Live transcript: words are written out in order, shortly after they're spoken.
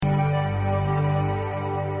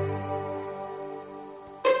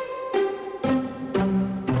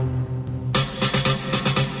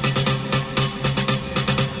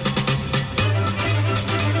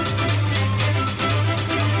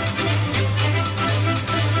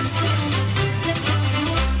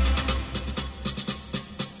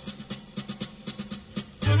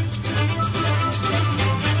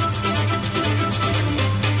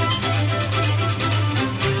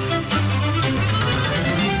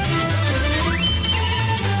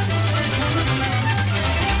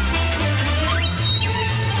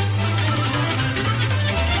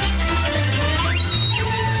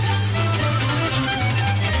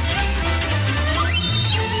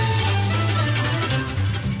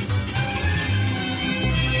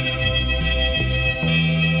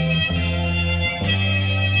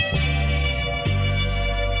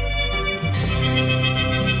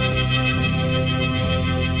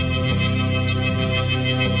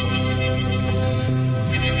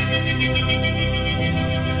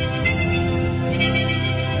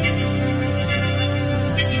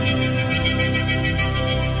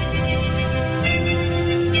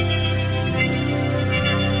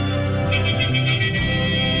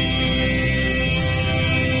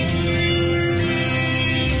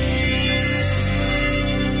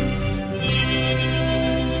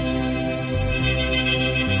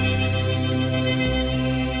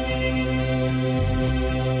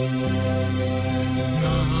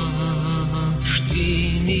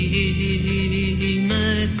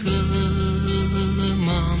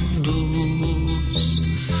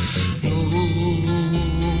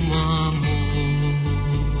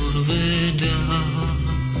vedea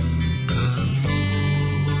că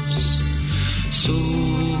nu-s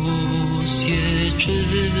sus e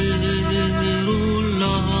cerul,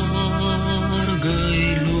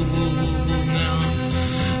 largă-i lumea,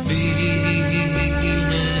 bine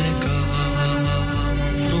că-am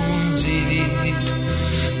frunzit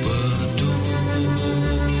pădurea.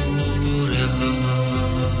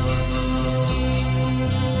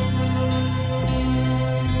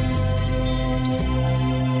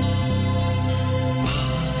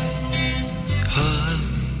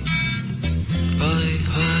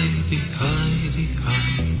 Haide,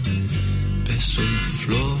 pe sub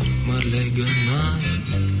flori mă legănai.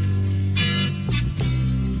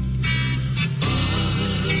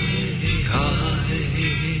 Haide,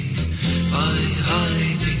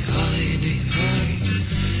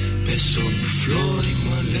 pe sub flori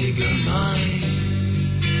mă legănai.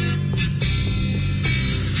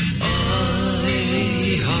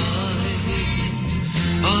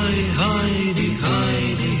 Haide,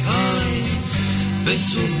 pe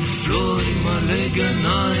sub flori mă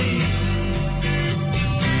legănai.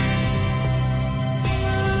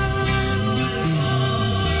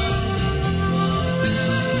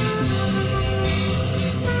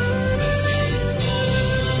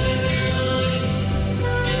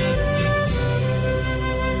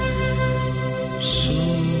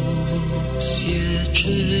 Sus e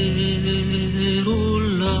cerul,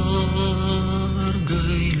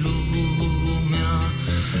 largă-i lumea,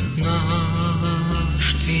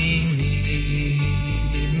 n-aști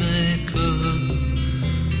nimeni că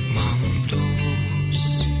m-am dus.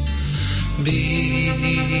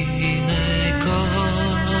 Bine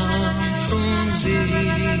că-am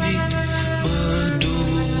frunzit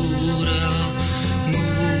pădurea, nu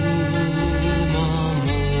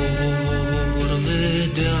m-amor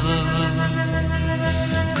vedea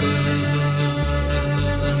că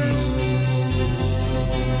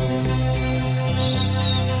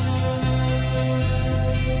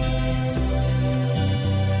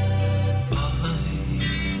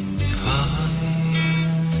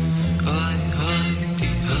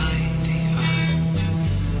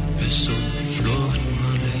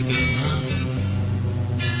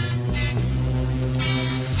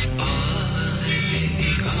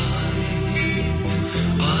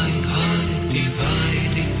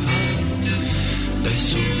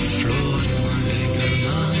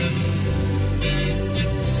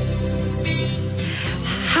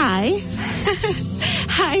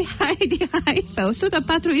Hai, pe 104,6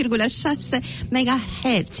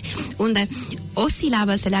 MHz, unde o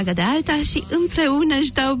silabă se leagă de alta și împreună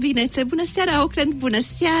își dau binețe. Bună seara, Auckland! Bună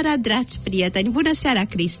seara, dragi prieteni! Bună seara,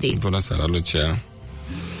 Cristi! Bună seara, Lucia!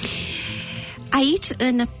 Aici,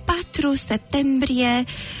 în 4 septembrie,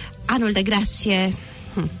 anul de grație,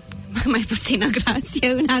 mai puțină grație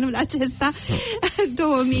în anul acesta,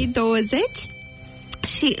 2020,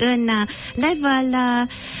 și în level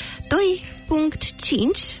 2.5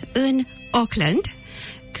 în Auckland,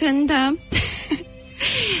 când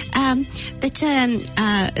de ce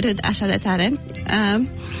râd așa de tare?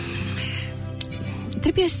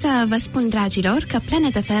 Trebuie să vă spun, dragilor, că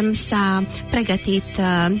Planet FM s-a pregătit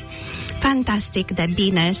fantastic de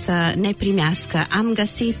bine să ne primească. Am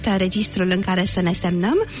găsit registrul în care să ne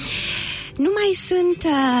semnăm. Nu mai sunt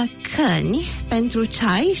căni pentru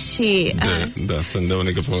ceai și... Da, sunt de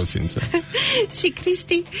unică folosință. Și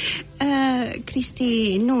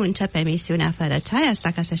Cristi nu începe emisiunea fără ceai,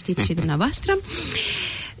 asta ca să știți și dumneavoastră.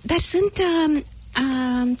 Dar sunt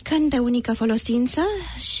căni de unică folosință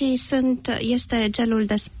și este gelul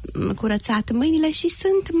de curățat mâinile și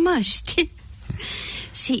sunt măști.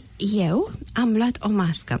 Și eu am luat o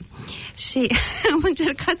mască și am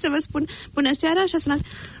încercat să vă spun bună seara și a sunat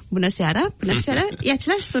bună seara. E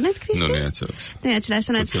același sunet, Cristi? Nu e același. Nu e același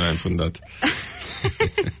sunet. Puțin mai înfundat.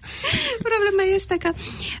 Problema este că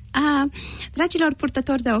dragilor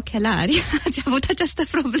purtători de ochelari, ați avut această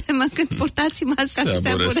problemă când purtați masca și se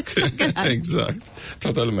aburesc ochelari. Exact.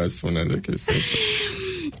 Toată lumea spune de chestia asta.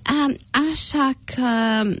 Așa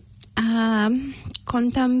că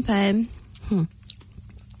contăm pe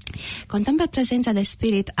prezența de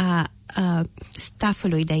spirit a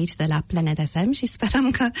staffului de aici, de la Planet FM, și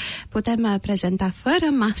sperăm că putem prezenta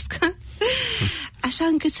fără mască, așa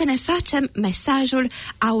încât să ne facem mesajul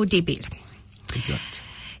audibil. Exact.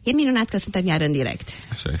 E minunat că suntem iar în direct.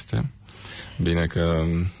 Așa este. Bine că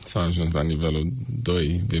s-a ajuns la nivelul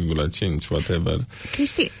 2,5, whatever.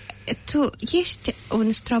 Cristi, tu ești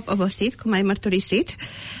un strop obosit, cum ai mărturisit.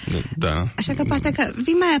 Da. Așa că poate că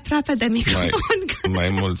vii mai aproape de microfon. Mai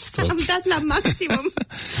mult strop. Am dat la maximum.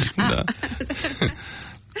 Da.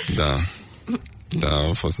 Da,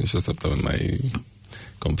 au fost niște săptămâni mai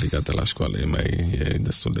complicate la școală, e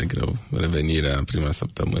destul de greu. Revenirea prima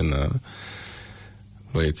săptămână,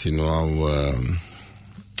 băieții nu au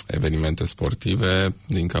evenimente sportive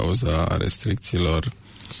din cauza restricțiilor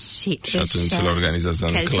și atunci le organizează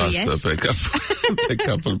în clasă pe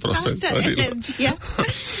capul profesorilor.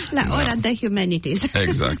 La ora de humanities.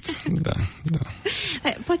 Exact, da.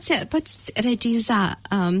 Poți regiza,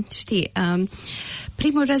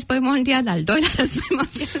 primul război mondial, al doilea război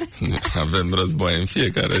mondial. Avem război în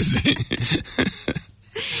fiecare zi.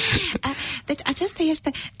 Deci aceasta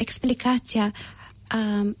este explicația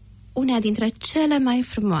una dintre cele mai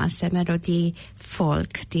frumoase melodii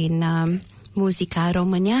folk din muzica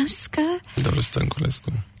românească. Doru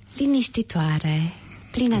Stănculescu. Liniștitoare,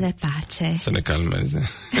 plină de pace. Să ne calmeze.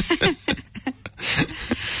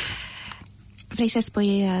 Vrei să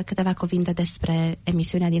spui câteva cuvinte despre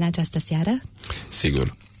emisiunea din această seară?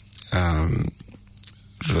 Sigur.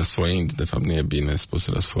 Răsfoind, de fapt nu e bine spus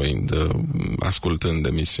răsfoind, ascultând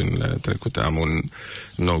emisiunile trecute, am un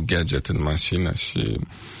nou gadget în mașină și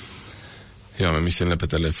eu am emisiunile pe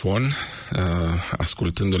telefon,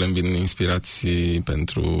 ascultându-le îmi vin inspirații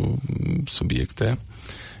pentru subiecte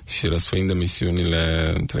și răsfoind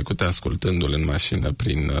emisiunile trecute, ascultându-le în mașină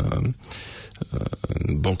prin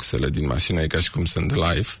boxele din mașină, e ca și cum sunt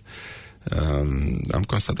live. Am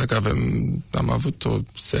constatat că am avut o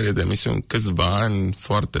serie de emisiuni, câțiva ani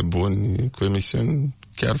foarte buni, cu emisiuni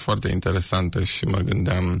chiar foarte interesante și mă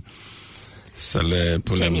gândeam să le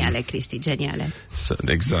punem... Geniale, Cristi, geniale.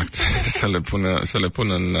 Exact. să le pun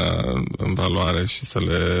în valoare și să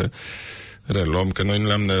le reluăm, că noi nu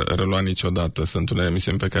le-am reluat niciodată. Sunt unele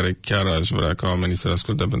emisiuni pe care chiar aș vrea ca oamenii să le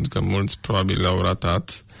asculte, pentru că mulți probabil le-au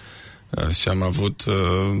ratat și am avut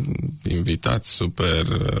invitați super...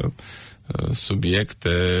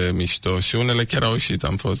 subiecte mișto și unele chiar au ieșit,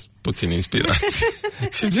 am fost puțin inspirați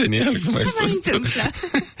și genial, cum ai spus tu.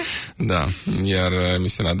 Da, iar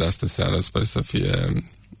emisiunea de astă seară sper să fie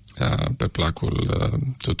pe placul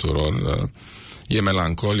tuturor. E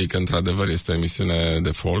melancolic, într-adevăr este o emisiune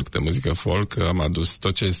de folk, de muzică folk, am adus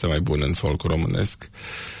tot ce este mai bun în folcul românesc.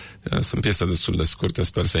 Sunt piese destul de scurte,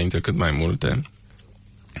 sper să intre cât mai multe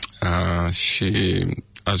și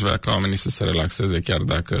aș vrea ca oamenii să se relaxeze, chiar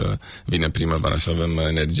dacă vine primăvara și avem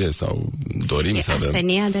energie sau dorim să avem.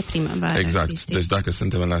 Astenia de primăvară. Exact. Cristi. Deci dacă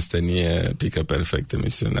suntem în astenie, pică perfect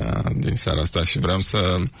emisiunea din seara asta și vreau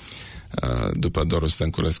să, după Doru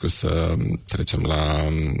Stănculescu, să trecem la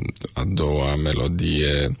a doua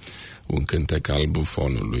melodie, un cântec al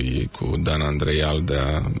bufonului cu Dan Andrei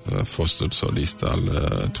Aldea, fostul solist al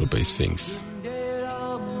trupei Sphinx.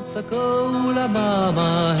 Făcăula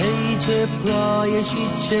mama, hei ce ploaie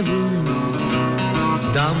și ce vânt,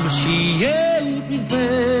 dam și eu prin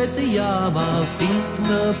fete iama,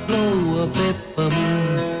 fiindcă plouă pe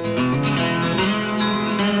pământ.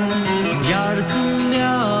 Iar când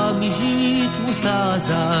mi-a mijit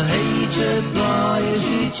mustața, hei ce ploaie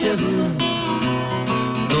și ce vânt,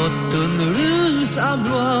 tot în râs am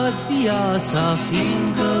luat viața,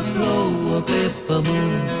 fiindcă plouă pe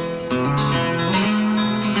pământ.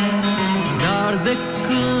 Dar de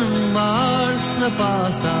când m-a ars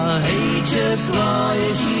năpasta, hei ce ploaie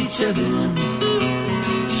și ce vânt,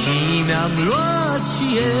 și mi-am luat și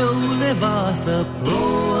eu nevastă,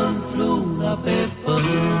 plouă într-una pe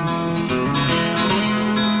pământ.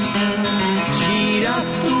 Și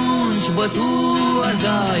atunci bătu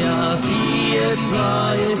argaia, fie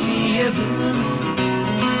ploaie, fie vânt,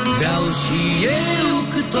 beau și eu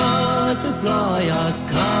cât toată ploaia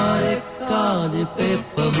care cade pe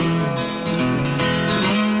pământ.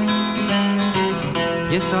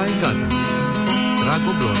 Piesa e gata, trag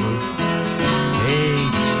oblonul, ei,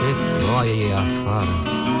 ce ploaie e afară.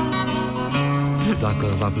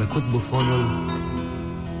 Dacă v-a plăcut bufonul,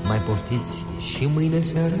 mai poftiți și mâine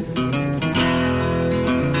seară?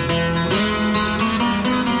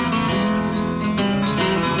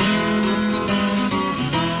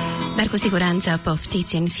 Dar cu siguranță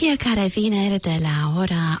poftiți în fiecare vineri de la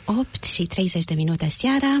ora 8:30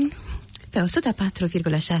 seara pe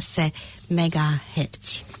 104,6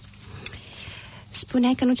 MHz.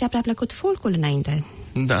 Spuneai că nu ți-a prea plăcut folcul înainte.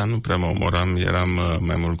 Da, nu prea mă omoram, eram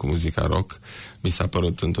mai mult cu muzica rock. Mi s-a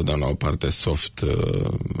părut întotdeauna o parte soft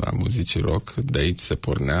a muzicii rock. De aici se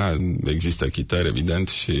pornea, există chitară, evident,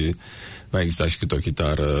 și mai exista și câte o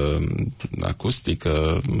chitară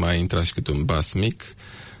acustică, mai intra și câte un bas mic.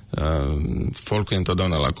 Folcul e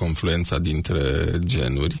întotdeauna la confluența dintre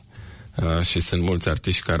genuri. și sunt mulți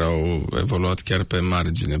artiști care au evoluat chiar pe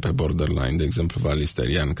margine, pe borderline, de exemplu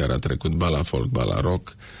Valisterian, care a trecut ba la folk, ba la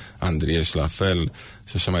rock, Andrieș la fel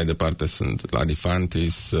și așa mai departe. Sunt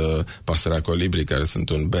Ladifantis, Pasărea Colibri, care sunt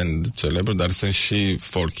un band celebru, dar sunt și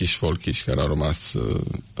folkiși care au rămas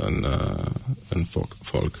în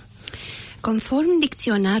folk. Conform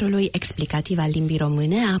dicționarului explicativ al limbii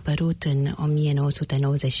române, a apărut în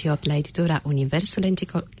 1998 la editura Universul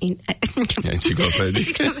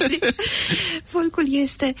Enciclopedic. Folcul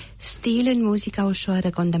este stil în muzica ușoară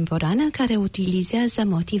contemporană care utilizează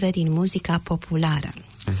motive din muzica populară.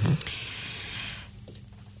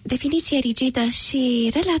 Definiție rigidă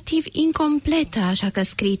și relativ incompletă, așa că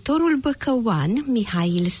scriitorul băcăuan,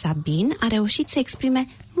 Mihail Sabin, a reușit să exprime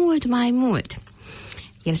mult mai mult.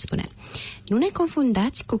 El spune: nu ne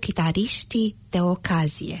confundați cu chitariștii de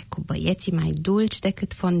ocazie, cu băieții mai dulci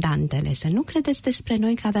decât fondantele. Să nu credeți despre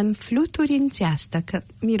noi că avem fluturi în țeastă, că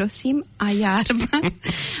mirosim a iarbă.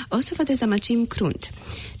 O să vă dezamăcim crunt.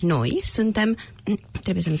 Noi suntem,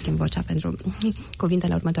 trebuie să-mi schimb vocea pentru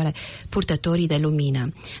cuvintele următoare, purtătorii de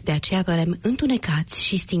lumină. De aceea părem întunecați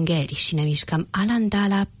și stingeri și ne mișcăm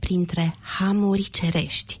alandala printre hamuri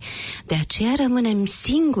cerești. De aceea rămânem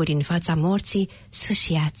singuri în fața morții,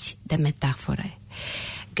 sfâșiați de metafore.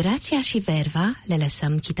 Grația și verva le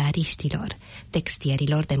lăsăm chitariștilor,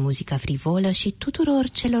 textierilor de muzică frivolă și tuturor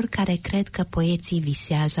celor care cred că poeții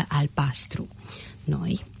visează albastru.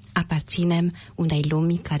 Noi aparținem unei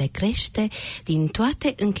lumi care crește din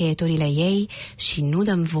toate încheieturile ei și nu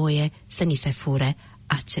dăm voie să ni se fure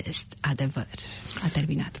acest adevăr. A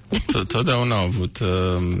terminat. Totdeauna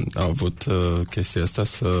au avut chestia asta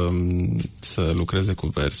să lucreze cu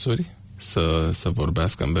versuri, să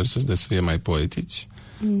vorbească în versuri, de să fie mai poetici,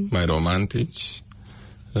 mai romantici.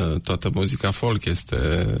 Toată muzica folk este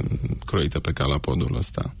croită pe calapodul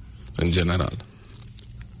ăsta, în general.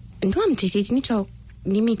 Nu am citit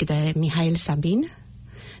nimic de Mihail Sabin,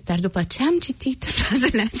 dar după ce am citit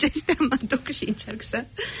frazele acestea, mă duc și încerc să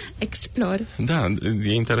explor. Da,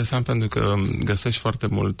 e interesant pentru că găsești foarte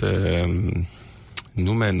multe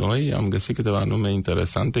nume noi, am găsit câteva nume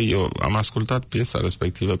interesante. Eu am ascultat piesa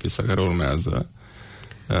respectivă, piesa care urmează,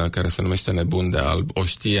 care se numește Nebun de alb. O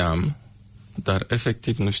știam, dar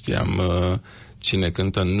efectiv nu știam cine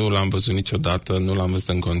cântă, nu l-am văzut niciodată, nu l-am văzut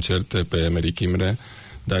în concerte pe Emeric Imre,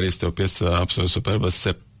 dar este o piesă absolut superbă.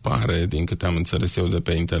 Se pare, din câte am înțeles eu de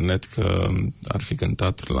pe internet, că ar fi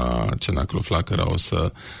cântat la Cenaclu Flacăra.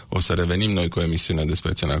 O să revenim noi cu o emisiune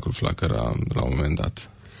despre Cenaclu Flacăra la un moment dat.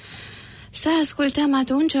 Să ascultăm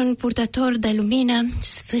atunci un purtător de lumină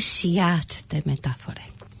sfâșiat de metafore.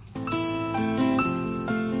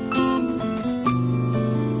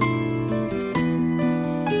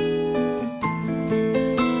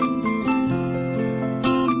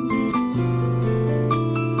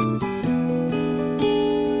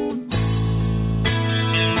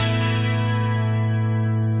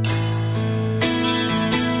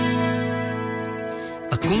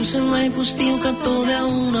 Acum sunt mai pustiu ca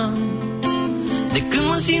totdeauna, de când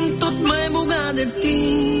mă simt tot mai bogat de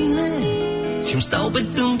tine și-mi stau pe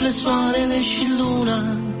tâmple soarele și luna.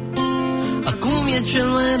 Acum e cel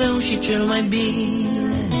mai rău și cel mai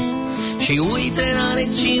bine și uite, n-are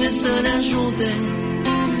cine să ne ajute.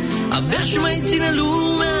 Abia și mai ține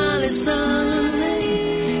lumea ale sale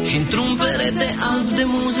și într-un perete alb de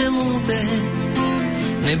muze mute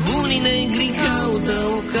nebunii negri caută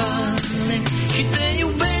o cale. Și te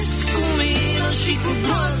iubesc cu milă și cu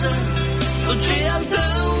groază, tot ce al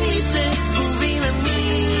tău mi se cuvine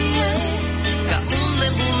mie, ca un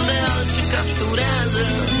nebun de alb ce capturează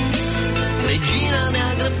regina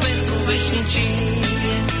neagră pentru veșnicie.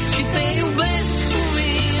 Și te iubesc cu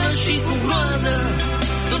milă și cu groază,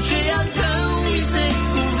 tot ce al tău mi se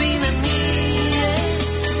cuvine mie,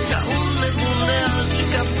 ca un nebun de alb ce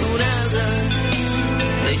capturează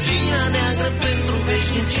regina neagră pentru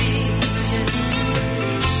veșnicie.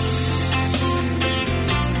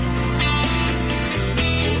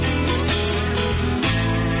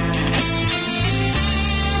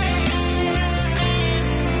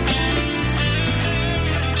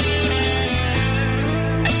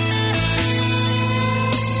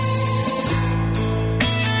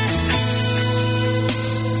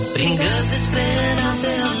 Prin gări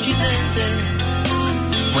desperate accidente,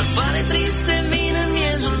 mărfare triste vin în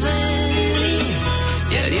miezul verii,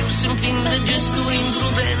 iar eu sunt plin de gesturi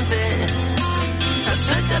imprudente, ca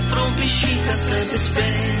să te apropii și ca să te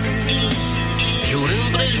sperii. Jur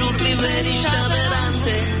împrejur priveriști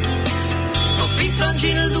aberante, copii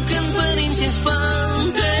fragili ducând părinți în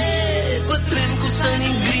spate, bătrâni cu săni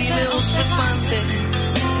grine ospepante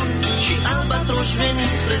și albatroși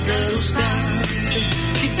veniți spre zăruscate.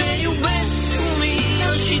 Și te iubesc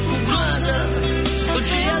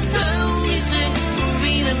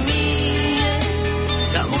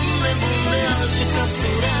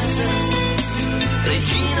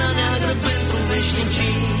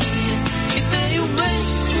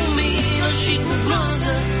cu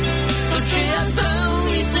groază, tot ceea tău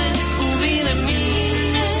mi se cuvine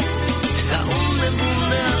mie, ca un nebun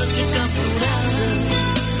de alții capturează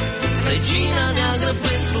regina neagră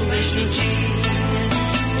pentru veșnicie.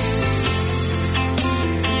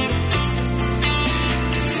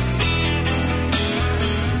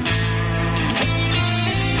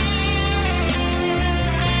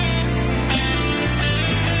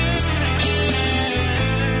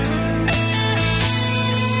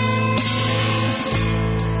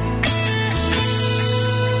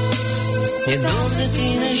 E dor de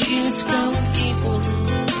tine și îți caut chipul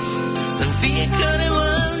în fiecare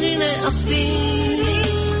margine a firii,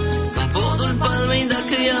 în podul palmei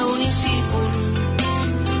dacă iau nisipul,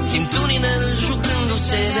 simt un inel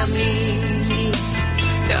jucându-se de-a mirii.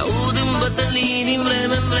 Te aud în bătălii din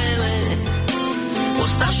vreme în vreme,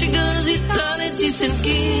 ostașii gărzii tale ți se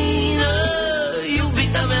închină,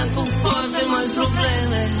 iubita mea cu foarte mari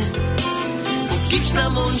probleme, cu chip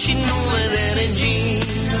snabon și nume de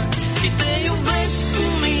regină. Și te iubesc cu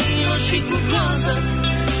milă și cu groază,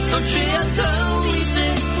 tot ceea tău mi se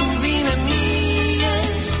cuvine mie,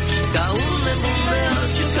 ca un nebun de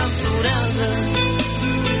alții capturează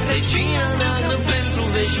regina neagră pentru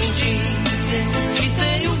veșnicie. Și te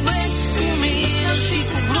iubesc cu milă și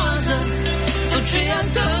cu groază, tot ceea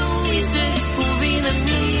tău mi se cuvine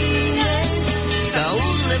mie, ca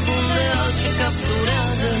un nebun de alții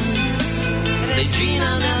capturează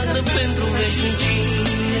regina neagră pentru veșnicie.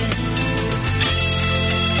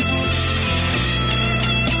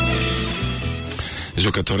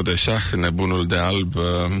 Jucător de șah, nebunul de alb,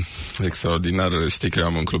 extraordinar. Știi că eu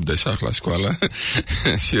am un club de șah la școală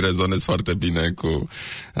și rezonez foarte bine cu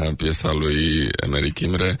piesa lui Emeric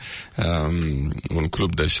Imre, un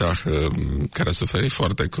club de șah care a suferit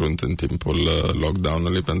foarte crunt în timpul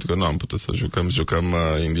lockdown-ului, pentru că nu am putut să jucăm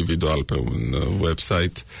individual pe un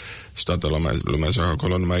website și toată lumea joacă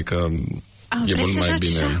acolo, numai că e mult mai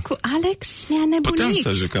bine. Cu Alex? Mi-a nebunit. Puteam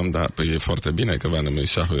să jucăm, da, păi e foarte bine că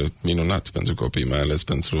șahul e minunat pentru copii, mai ales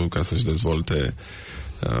pentru ca să-și dezvolte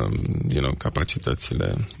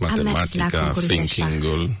capacitățile, matematica,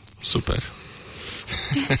 thinking-ul. Super.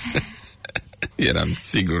 Eram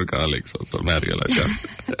sigur că Alex o să meargă la șah.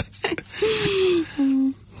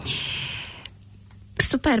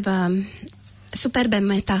 Superbe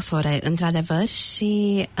metafore, într-adevăr,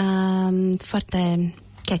 și foarte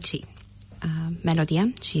catchy. Melodia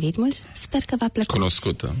și ritmul. Sper că v-a plăcut.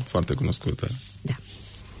 Cunoscută, foarte cunoscută. Da.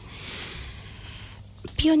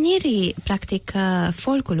 Pionierii, practic,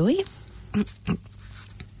 folcului,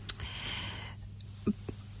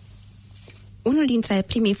 unul dintre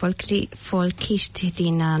primii folchiști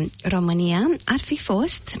din România ar fi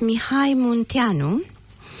fost Mihai Munteanu,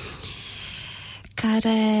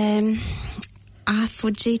 care a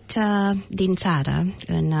fugit din țară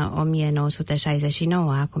în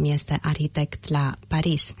 1969, acum este arhitect la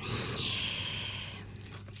Paris.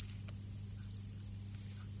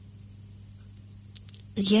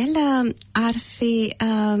 El ar fi,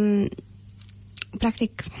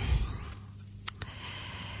 practic,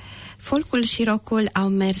 folcul și rockul au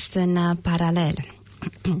mers în paralel.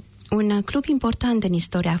 Un club important în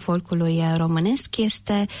istoria folcului românesc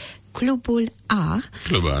este Clubul A.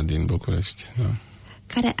 Clubul A din București, da.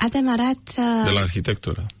 Care a demarat... De la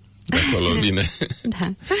arhitectură. De acolo vine.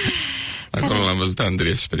 Da. Acolo l-am văzut pe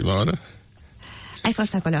Andrieș prima oară. Ai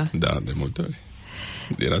fost acolo? Da, de multe ori.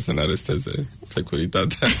 Era să ne aresteze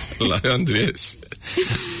securitatea la Andrieș.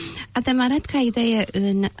 A demarat ca idee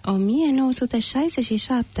în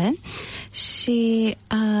 1967 și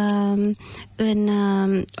în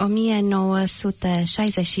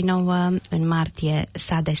 1969, în martie,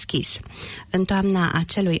 s-a deschis. În toamna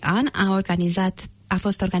acelui an a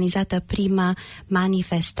fost organizată prima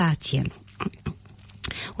manifestație.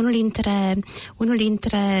 Unul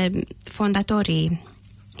dintre fondatorii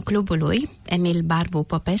clubului, Emil Barbu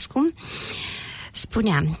Popescu,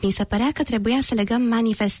 spunea: mi se părea că trebuia să legăm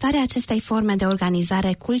manifestarea acestei forme de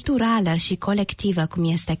organizare culturală și colectivă,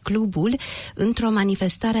 cum este clubul, într-o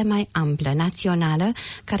manifestare mai amplă, națională,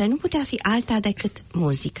 care nu putea fi alta decât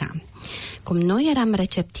muzica. Cum noi eram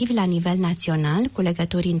receptivi la nivel național, cu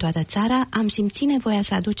legături în toată țara, am simțit nevoia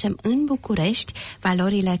să aducem în București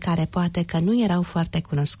valorile care poate că nu erau foarte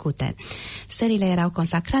cunoscute. Serile erau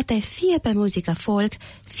consacrate fie pe muzică folk,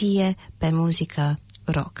 fie pe muzică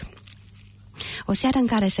rock. O seară în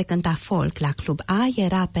care se cânta folk la Club A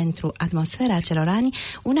era pentru atmosfera acelor ani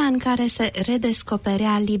una în care se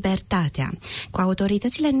redescoperea libertatea. Cu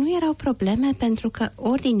autoritățile nu erau probleme pentru că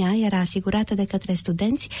ordinea era asigurată de către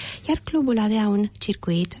studenți, iar clubul avea un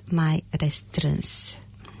circuit mai restrâns.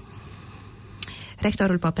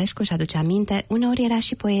 Rectorul Popescu își aduce aminte, uneori era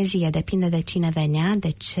și poezie, depinde de cine venea,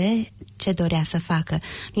 de ce dorea să facă.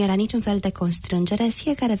 Nu era niciun fel de constrângere,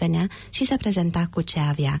 fiecare venea și se prezenta cu ce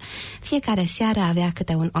avea. Fiecare seară avea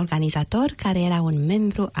câte un organizator care era un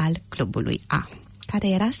membru al clubului A, care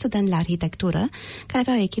era student la arhitectură, care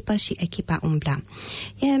avea o echipă și echipa umbla.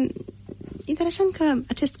 E interesant că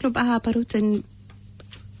acest club a apărut în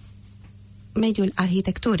mediul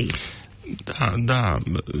arhitecturii. Da,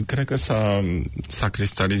 cred că s-a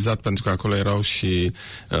cristalizat pentru că acolo erau și,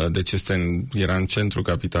 deci era în centrul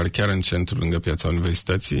capital, chiar în centru, lângă piața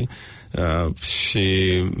Universității,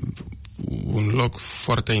 și un loc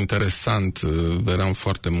foarte interesant, vedeam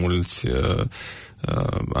foarte mulți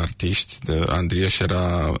artiști. Andrieș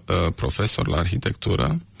era profesor la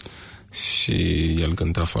arhitectură și el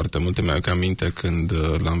cânta foarte mult. Îmi aduc aminte când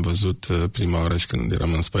l-am văzut prima oară și când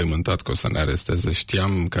eram înspăimântat că o să ne aresteze.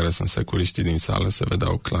 Știam care sunt securiștii din sală, se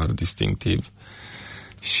vedeau clar, distinctiv.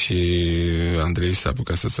 Și Andrei se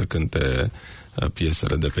apucase să cânte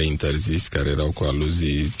piesele de pe interzis, care erau cu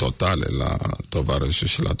aluzii totale la tovarășul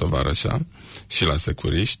și la tovarășa și la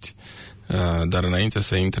securiști. Dar înainte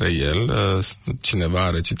să intre el, cineva a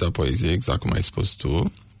recitat poezie, exact cum ai spus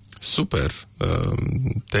tu, super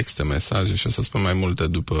texte, mesaje, și o să spun mai multe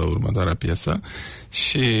după următoarea piesă.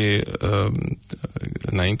 Și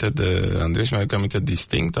înainte de Andrei, și mi-aduc aminte,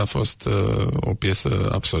 Distinct a fost o piesă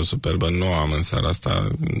absolut superbă. Nu am în seara asta,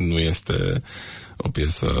 nu este o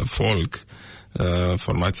piesă folk.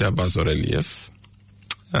 Formația Bazorelief,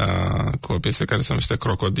 cu o piesă care se numește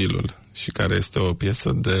Crocodilul și care este o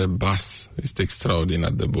piesă de bas. Este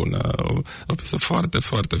extraordinar de bună. O piesă foarte,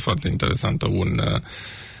 foarte, foarte interesantă.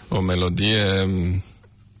 O melodie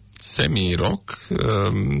semi-rock.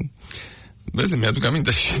 Vezi, mi-aduc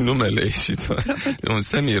aminte și numele și un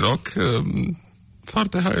semi-rock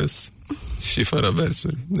foarte haios și fără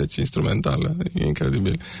versuri. Deci instrumentală. E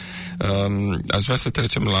incredibil. Aș vrea să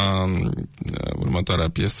trecem la următoarea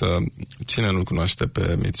piesă. Cine nu-l cunoaște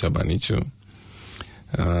pe Mircea Baniciu?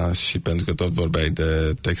 Și pentru că tot vorbeai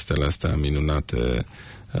de textele astea minunate,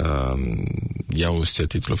 iau-ți ce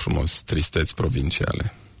titlu frumos, Tristeți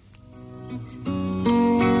provinciale.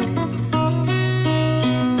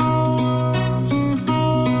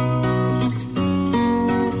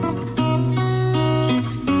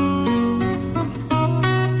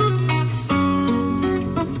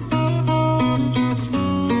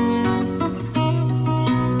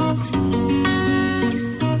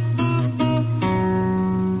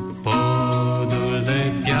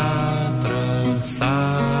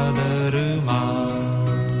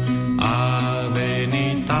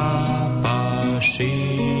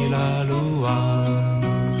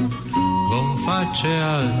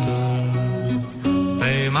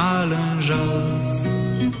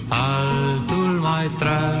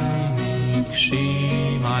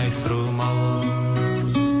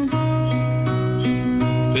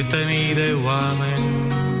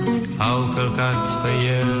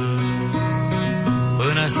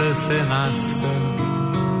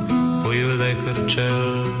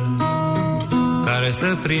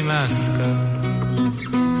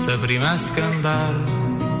 Să primească în dar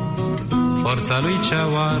forța lui cea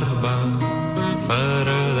oarbă,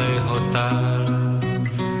 fără de hotar.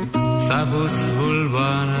 S-a pus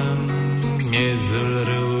vulboană în miezul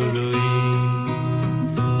râului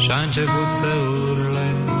și-a început să urle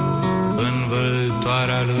în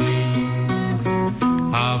vâltoarea lui.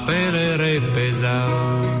 Apele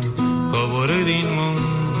repezau, coborâ din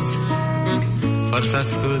munți, fără să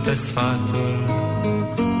asculte sfatul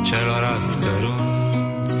celor ascărunți.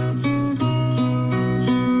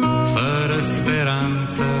 Fără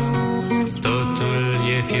speranță totul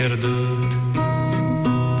e pierdut,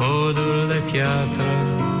 podul de piatră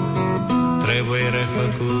trebuie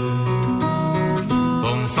refăcut.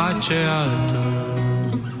 Vom face altul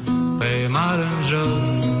pe mal în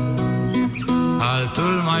jos,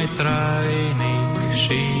 altul mai trainic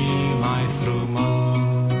și mai frumos.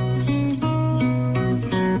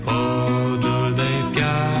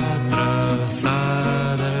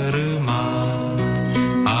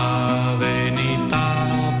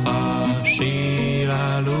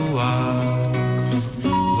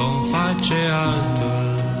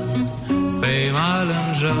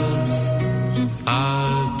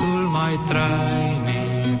 Altul mai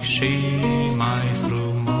trainic și mai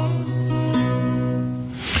frumos.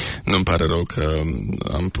 Nu-mi pare rău că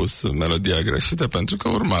am pus melodia greșită, pentru că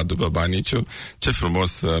urma după Baniciu. Ce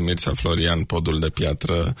frumos, Mircea Florian, Podul de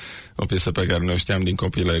piatră, o piesă pe care noi știam din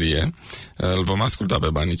copilărie. Îl vom asculta pe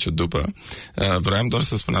Baniciu după. Vreau doar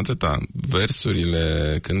să spun atâta.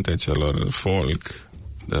 Versurile cântecelor folk,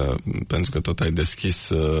 pentru că tot ai deschis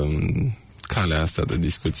calea asta de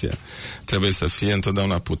discuție trebuie să fie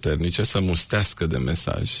întotdeauna puternice, să mustească de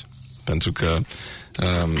mesaj. Pentru că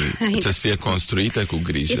trebuie să fie construite cu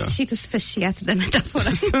grijă. Ești și tu sfârșit de metaforă.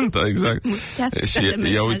 Sunt, exact. Și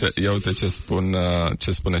ia uite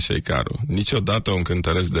ce spune șeicarul. Niciodată un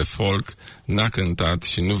cântăreț de folk n-a cântat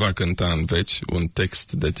și nu va cânta în veci un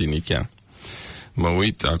text de tinichea. Mă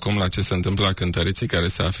uit acum la ce se întâmplă la cântăreții care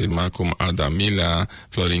se afirma cum Ada Milea,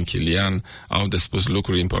 Florin Chilian au de spus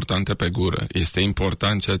lucruri importante pe gură. Este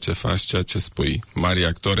important ceea ce faci, ceea ce spui. Mari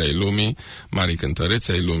actori ai lumii, mari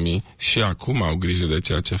cântăreți ai lumii și acum au grijă de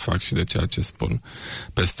ceea ce fac și de ceea ce spun.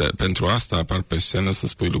 Pentru asta apar pe scenă să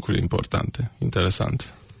spui lucruri importante.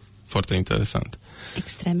 Interesant. Foarte interesant.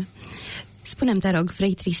 Extrem. Spune-mi, te rog,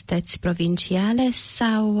 vrei tristeți provinciale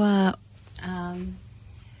sau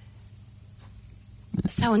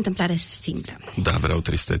o întâmplare simplă? Da, vreau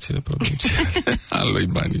tristețile provinciale. Al lui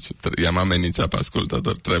Baniciu. I-am amenințat pe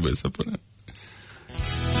ascultător, trebuie să punem.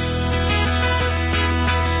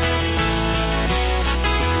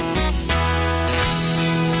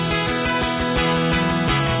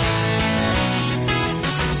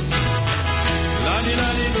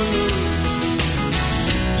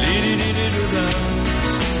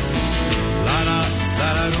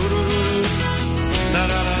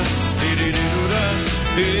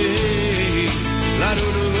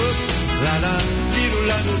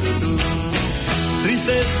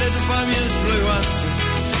 Tristețe după amiezi ploioase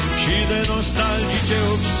și de nostalgice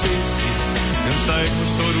obsesii, când stai cu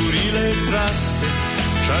storurile trase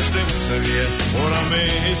și aștept să vie ora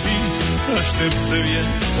mesi, aștept să vie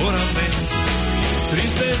ora mesi.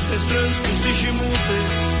 Tristețe străzi pustii și mute,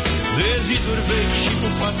 de ziduri vechi și cu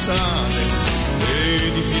fațade, de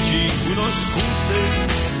edificii cunoscute,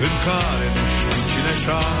 în care nu știu cine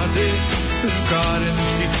șade, în care nu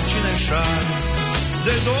știi cine șade.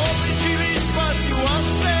 De două pricilii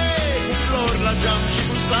spațioase, cu flori la geam și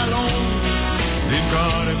cu salon, din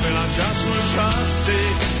care pe la ceasul 6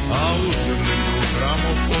 auzi urlând un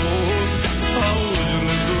gramofon, auzi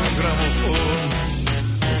urlând un gramofon.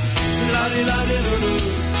 La-di-la-di-lu-lu,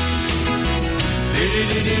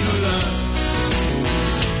 di-di-di-di-lu-la,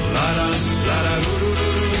 la-la,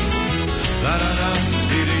 la-la-lu-lu-lu-lu, la-la-la,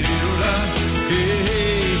 di-di-di-lu-la,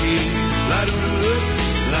 hi-hi-hi, la-lu-lu-lu,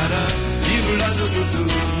 la-la, di-lu-la-lu-lu-lu.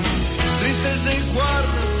 Tristezi de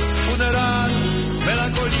coarnă, funeral,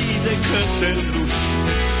 melancolii de cățeluș,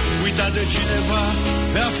 uitat de cineva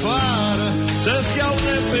pe afară, să-ți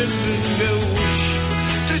iaune pe lângă uși.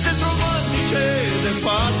 Tristezi romantice de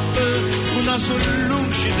fată, cu nasul lung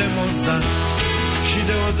și de montat, și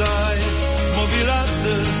de odaie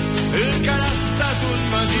mobilată, în care a stat un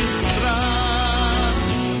magistrat.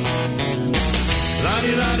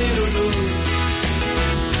 La-li-la-li-lu-lu,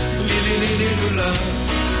 li-li-li-li-lu-la,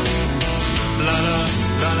 la-la,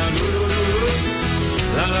 la-la-lu-lu-lu,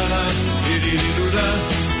 la-la-la, li-li-li-lu-la,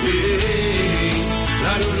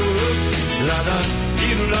 la-lu-lu-lu, la-la,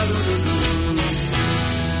 li-lu-la-lu-lu-lu.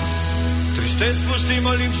 Tristeți pustii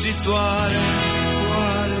mă lipsitoare,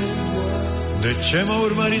 de ce mă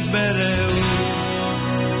urmăriți mereu?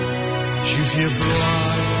 Și fie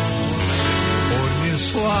ploare, ori din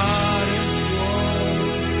soare,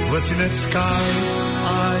 vă țineți cai,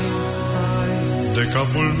 ai, de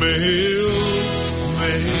capul meu,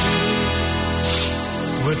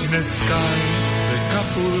 vă țineți cai de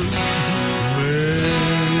capul meu.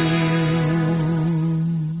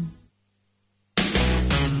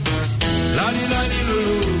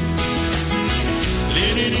 La-li-la-li-lu-lu,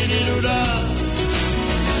 li-li-li-li-lu-la,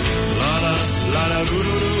 la-la,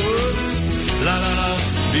 la-la-lu-lu-lu, la-la-la,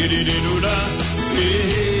 li-li-li-lu-la,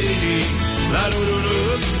 li-li, la-lu-lu-lu,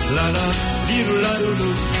 la-la, li-lu-la-lu-lu,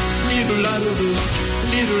 li-lu-la-lu-lu,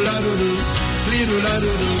 li-lu-la-lu-lu, li-lu-la-lu-lu,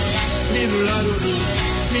 li-lu-la-lu-lu, li-lu-la-lu-lu,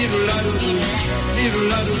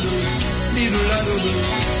 li-lu-la-lu-lu, li-lu-la-lu-lu,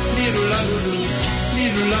 li-lu-la-lu-lu,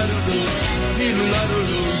 li-lu-la-lu-lu,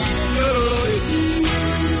 li-lu-la-lu-lu.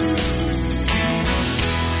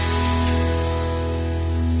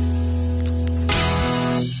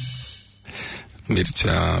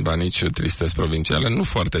 Mircea Baniciu, Tristezi provinciale. Nu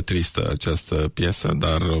foarte tristă această piesă,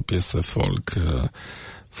 dar o piesă folk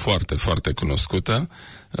foarte, foarte cunoscută.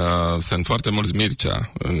 Sunt foarte mulți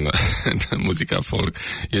Mircea în muzica folk.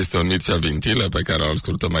 Este un Mircea Vintilă pe care o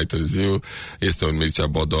ascultăm mai târziu, este un Mircea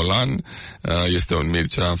Bodolan, este un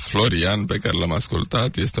Mircea Florian pe care l-am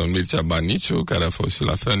ascultat, este un Mircea Baniciu care a fost și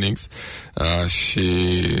la Phoenix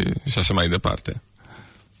și așa mai departe.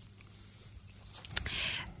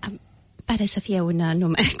 Pare să fie un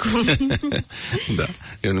nume cu... Da,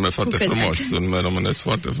 e un nume foarte frumos, un nume românesc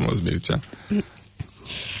foarte frumos, Mircea.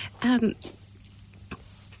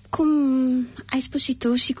 Cum ai spus și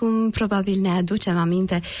tu și cum probabil ne aducem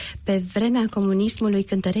aminte, pe vremea comunismului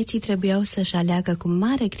cântăreții trebuiau să-și aleagă cu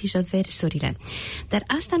mare grijă versurile. Dar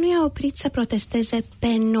asta nu i-a oprit să protesteze pe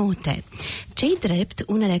note. Cei drept,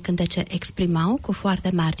 unele cântece exprimau cu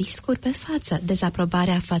foarte mari riscuri pe față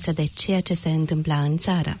dezaprobarea față de ceea ce se întâmpla în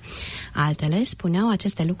țară. Altele spuneau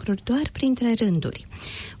aceste lucruri doar printre rânduri.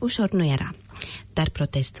 Ușor nu era. Dar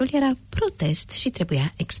protestul era protest și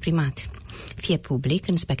trebuia exprimat, fie public,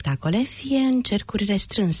 în spectacole, fie în cercuri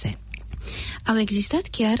restrânse. Au existat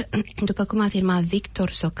chiar, după cum afirma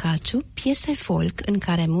Victor Socaciu, piese folk în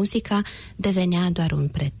care muzica devenea doar un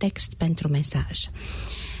pretext pentru mesaj.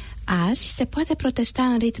 Azi se poate protesta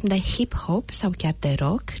în ritm de hip-hop sau chiar de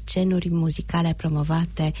rock, genuri muzicale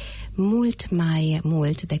promovate mult mai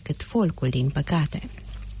mult decât folkul, din păcate.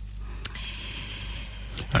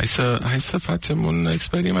 Hai să facem un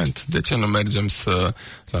experiment. De ce nu mergem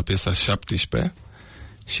la piesa 17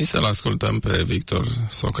 și să-l ascultăm pe Victor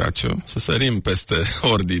Socaciu, să sărim peste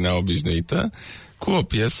ordinea obișnuită cu o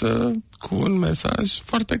piesă cu un mesaj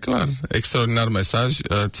foarte clar, extraordinar mesaj.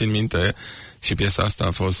 Țin minte, și piesa asta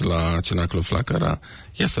a fost la Cenaclu Flacăra.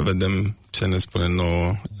 Ia să vedem ce ne spune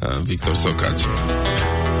nouă Victor Socaciu.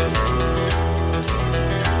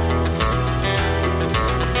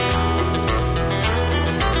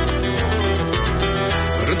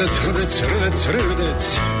 Râdeți, râdeți, râdeți, râdeți,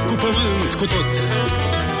 cu pământ, cu tot,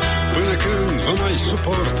 până când vă mai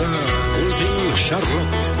suportă ultimul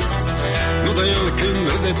șarlot. Nu de el când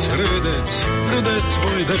râdeți, râdeți, râdeți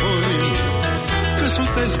voi de voi, că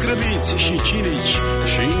sunteți grăbiți și cinici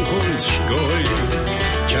și inculți și goi.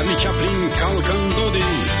 Cernicea plin calcă în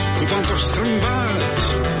dodii, cu pantofi strâmbați,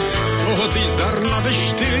 ohotiți, dar n-aveți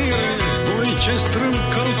știre, voi ce strâmb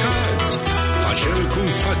călcați. Face-l cum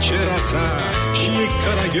face rața și e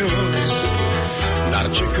caragios, dar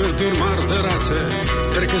ce cârduri mari de rață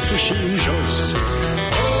trecă sus și în jos.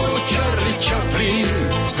 O, Charlie Chaplin,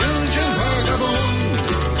 înger vagabond,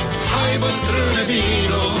 hai bătrâne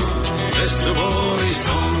vino de sub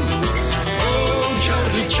orizont. O,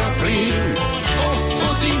 Charlie Chaplin,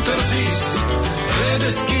 hot interzis,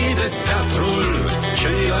 redeschide teatrul ce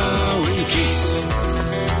ni l-au închis.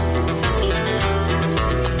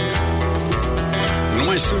 Nu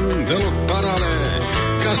mai sunt deloc parale,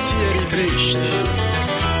 casierii triști,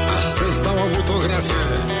 astăzi dau autografe,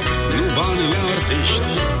 nu bani la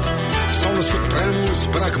artiști. S-au născut prea mulți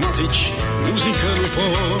pragmatici, muzică nu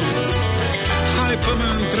pot. Hai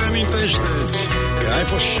pământ, reamintește-ți că ai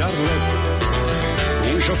fost Charlotte,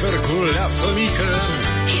 un șofer cu leafă mică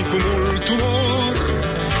și cu mult umor.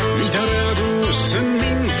 Mi te-a readus în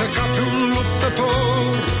minte ca pe un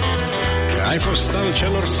luptător, că ai fost al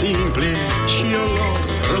celor simpli și eu lor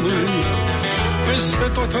rămân. Peste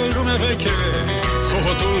toată lumea veche,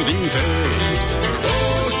 hohotul din tăi. O,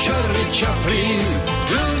 Charlie Chaplin,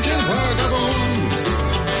 înger vagabond,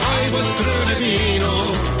 hai bătrâne vino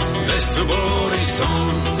de sub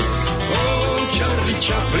orizont. O, Charlie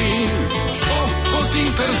Chaplin, hot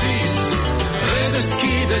interzis,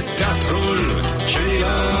 redeschide teatrul ce ni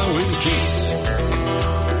l-au închis.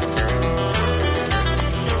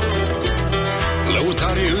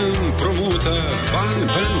 Lăutarii împrumută bani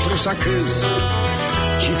pentru sacâz,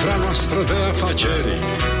 cifra noastră de afaceri,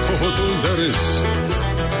 hohotul de râs.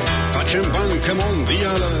 Facem bancă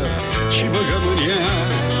mondială și băgăm în ea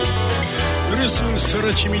râsul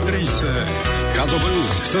sărăcii midrise, ca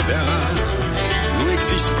dobânzi să dea. Nu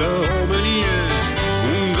există omenie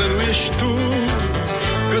unde nu ești tu,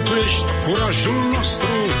 că tu ești curajul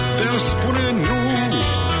nostru de a spune nu.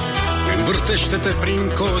 Învârtește-te prin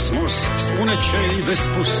cosmos, spune ce-i de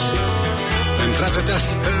spus, între atâtea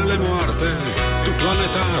stele moarte, tu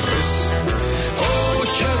planeta râs. O,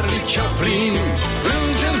 Charlie Chaplin,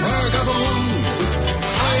 înger vagabond,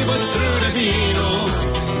 hai bătrâne vino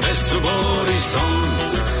de sub orizont.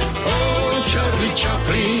 O, Charlie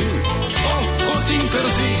Chaplin, hot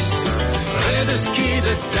interzis,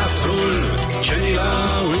 redeschide teatrul ce ni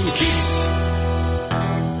l-au închis.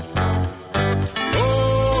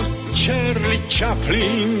 Charlie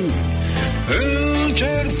Chaplin,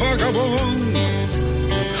 înger vagabond,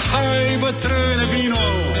 hai bătrâne vino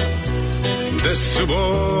de sub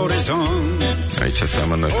orizont. Aici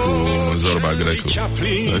seamănă cu Zorba Grecu.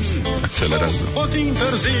 Accelerează. Hot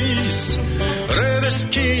interzis,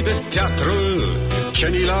 redeschide teatrul ce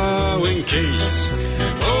ni l-au închis.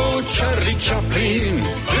 O, Charlie Chaplin,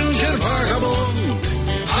 înger vagabond,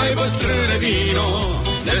 hai bătrâne vino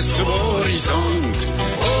de sub orizont.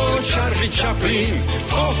 O, Charlie Chaplin,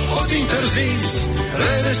 hot interzis,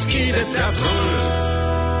 redeschide teatrul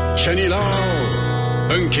ce ni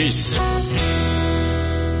l-au închis.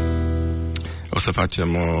 să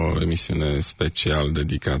facem o emisiune special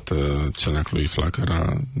dedicată Cenaclului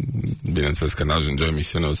Flacăra. Bineînțeles că n-ajunge o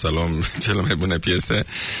emisiune, o să luăm cele mai bune piese,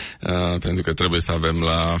 pentru că trebuie să avem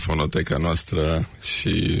la fonoteca noastră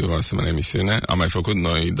și o asemenea emisiune. Am mai făcut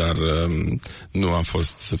noi, dar nu a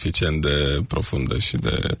fost suficient de profundă și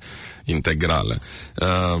de integrală.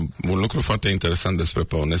 Un lucru foarte interesant despre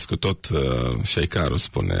Păunescu, tot Șeicaru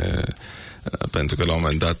spune, pentru că la un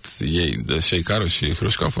moment dat ei, Șeicaru și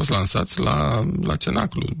Hrușcu, au fost lansați la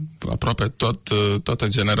Cenaclu. Aproape toată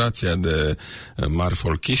generația de mari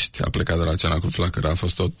folchiști a plecat de la Cenaclu Flacăra. A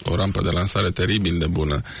fost o rampă de lansare teribil de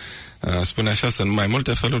bună. Spune așa: sunt mai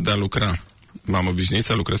multe feluri de a lucra. M-am obișnuit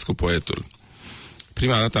să lucrez cu poetul.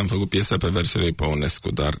 Prima dată am făcut piesă pe versurile lui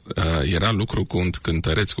Păunescu, dar era lucru cu un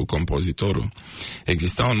cântăreț, cu compozitorul.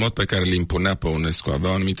 Exista un mod pe care îl impunea Păunescu, avea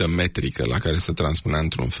o anumită metrică la care se transpunea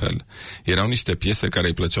într-un fel. Erau niște piese care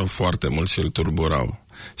îi plăceau foarte mult și îl turburau.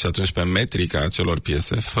 Și atunci, pe metrica acelor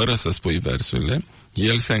piese, fără să spui versurile,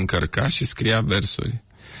 el se încărca și scria versuri.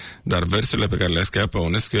 Dar versurile pe care le scria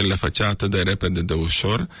Păunescu, el le făcea atât de repede, de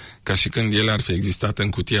ușor, ca și când ele ar fi existat în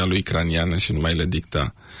cutia lui craniană și nu mai le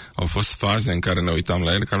dicta. Au fost faze în care ne uitam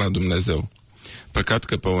la el ca la Dumnezeu. Păcat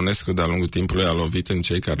că Păunescu de-a lungul timpului a lovit în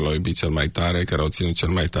cei care l-au iubit cel mai tare, care au ținut cel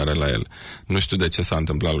mai tare la el. Nu știu de ce s-a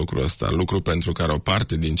întâmplat lucrul ăsta, lucru pentru care o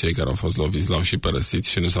parte din cei care au fost loviți l-au și părăsit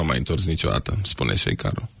și nu s-au mai întors niciodată, spune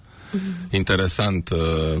Șeicaru. Interesant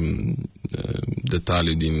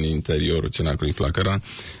detaliu din interiorul Cenaclului Flacăra.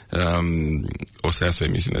 O să iasă o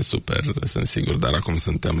emisiune super, sunt sigur, dar acum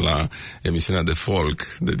suntem la emisiunea de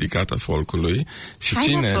folk, dedicată folkului. Și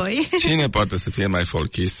cine poate să fie mai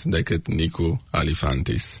folkist decât Nicu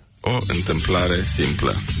Alifantis? O întâmplare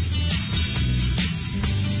simplă.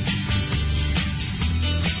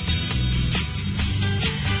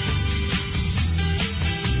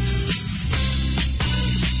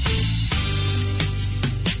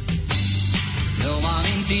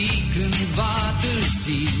 Cândva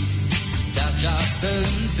târziu de această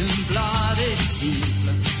întâmplare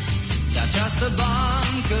simplă, de această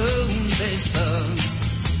bancă unde stăm,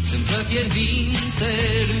 tâmplă fierbinte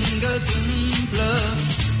lângă tâmplă,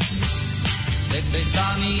 de pe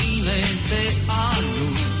stamine de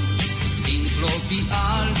aluni, din plopii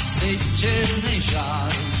albi se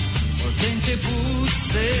cernejară, orice început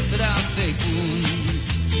se vrea fecund,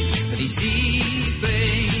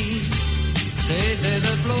 risipei se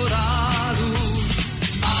dă florarul.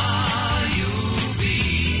 A iubi,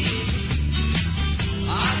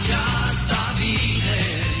 aceasta vine,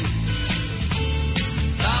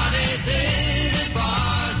 tare de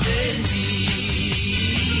departe în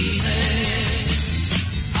mine.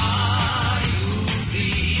 A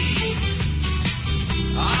iubi,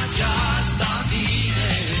 aceasta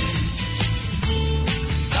vine,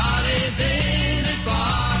 tare de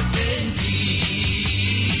departe în mine.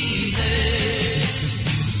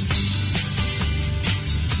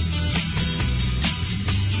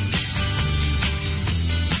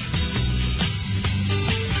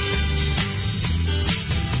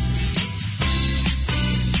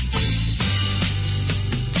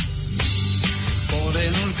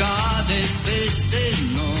 Cade peste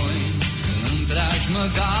noi, în preajmă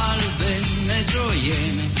galbene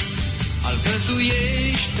troiene,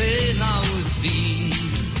 alcătuiește n-aud vin,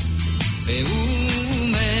 pe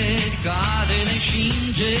umeri cade-ne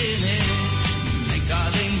și-ngene, ne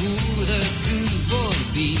cade în gură când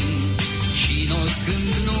vorbim, și noi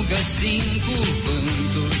când nu găsim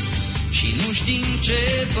cuvântul, și nu știm ce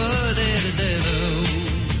păreri de rău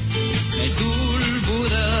ne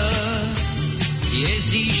tulbură. E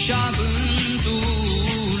zi și-a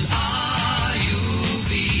vântul. A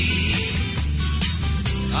iubi,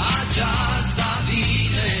 aceasta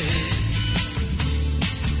vine,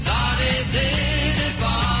 tare de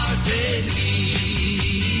departe în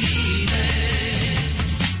mine.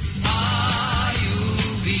 A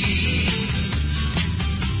iubi,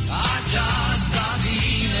 aceasta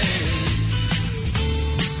vine,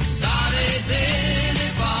 tare de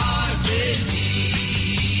departe în mine.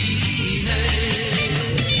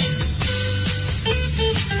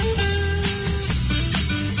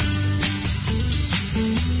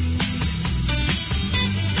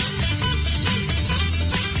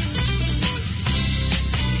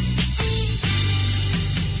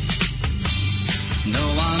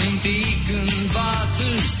 Cândva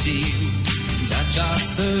târziu de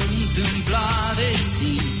această întâmplare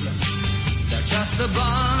simplă, de această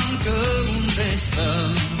bancă unde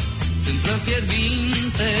stăm, tâmplă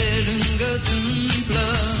fierbinte lângă tâmplă,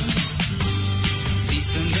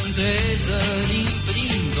 visând între zări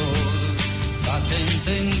prin dor,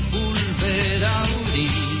 batente în pulbere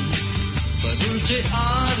aurii, pădul ce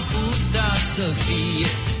ar putea să fie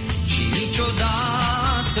și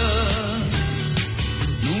niciodată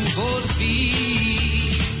nu vor fi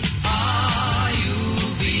a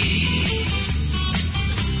iubi.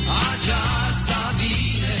 Aceasta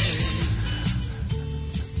vine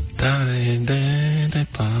tare de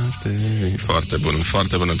departe.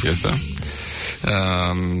 Foarte bună piesă.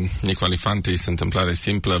 Nico Alifanti, întâmplare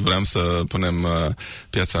simplă. Vreau să punem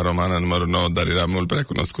Piața Romană numărul 9, dar era mult prea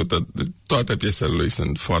cunoscută. Toate piesele lui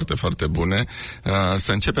sunt foarte, foarte bune.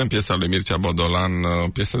 Să începem piesa lui Mircea Bodolan, o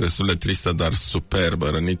piesă destul de tristă, dar superbă,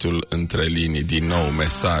 Rănitul între linii. Din nou,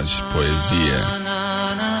 mesaj, poezie.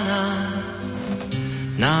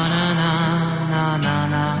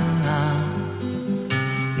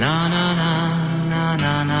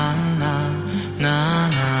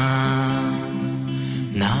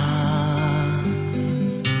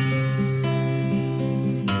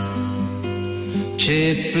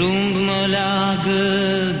 Ce plumb mă leagă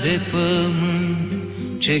de pământ,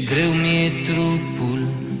 ce greu mi-e trupul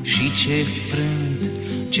și ce frânt,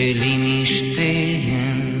 ce liniște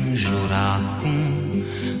în jur acum,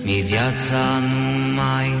 mi-e viața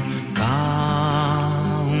numai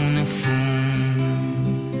ca un fum.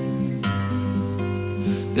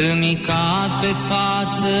 Îmi cad pe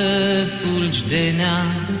față fulgi de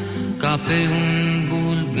neam, ca pe un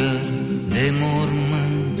bulgăr de mormânt,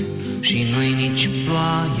 și nu-i nici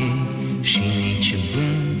ploaie și nici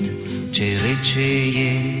vânt, ce rece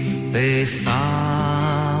e pe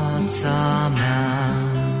fața mea.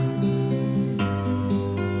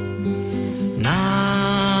 Na,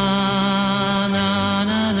 na,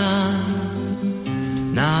 na, na,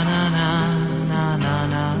 na, na, na, na,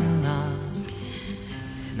 na,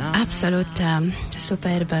 na. Absolut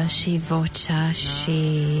superbă și vocea și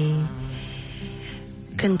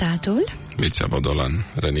cântatul. Mircea Bodolan,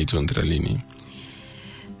 Rănitul între linii.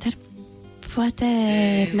 Dar poate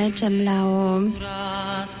mergem la o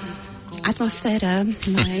atmosferă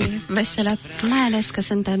mai veselă, mai ales că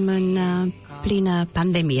suntem în plină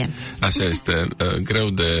pandemie. Așa este. Greu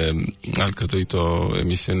de alcătuit o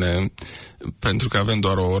emisiune pentru că avem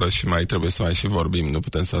doar o oră și mai trebuie să mai și vorbim, nu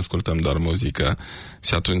putem să ascultăm doar muzică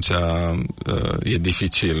și atunci e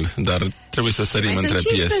dificil, dar trebuie să sărim între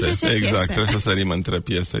piese. Exact, trebuie să sărim între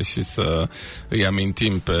piese și să îi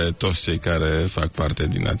amintim pe toți cei care fac parte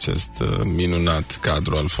din acest minunat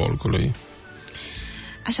cadru al folcului.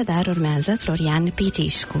 Așadar urmează Florian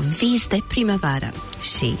Pitiș cu Vis de primăvară.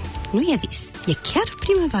 Și nu e vis, e chiar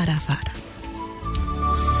primăvară afară.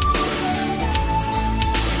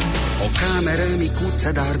 O cameră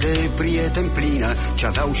micuță, dar de prieten plină, ce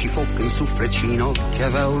aveau și foc în suflet și în ochi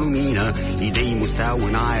aveau lumină. Idei musteau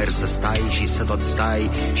în aer să stai și să tot stai.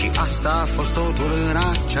 Și asta a fost totul în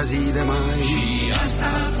acea zi de mai. Și asta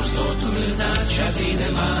a fost totul în acea zi de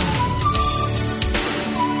mai.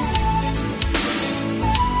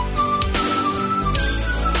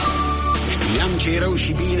 Știam ce-i rău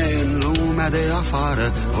și bine în lumea de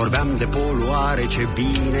afară, vorbeam de poluare, ce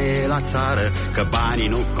bine e la țară, că banii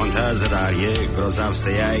nu contează, dar e grozav să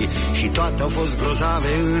iei. Și toate au fost grozave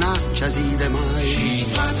în acea zi de mai. Și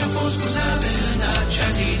toate au fost grozave în acea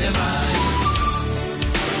zi de mai.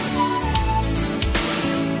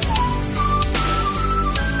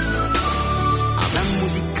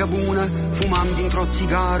 Muzică bună, fumam dintr-o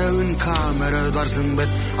țigară, în cameră doar zâmbet,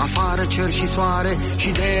 afară cer și soare. Și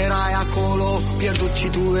de erai acolo, pierdut și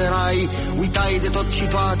tu erai, uitai de tot și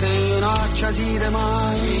toate în acea zi de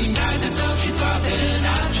mai. Uitai de tot și toate în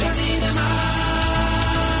acea zi de mai.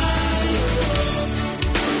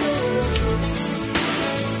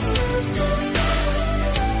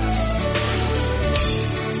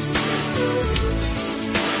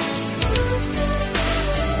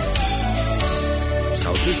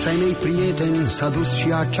 S-au dus ai mei prieteni, s-a dus și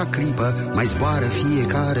acea clipă, mai zboară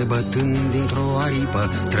fiecare bătând dintr-o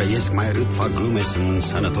aripă. Trăiesc, mai râd, fac glume, sunt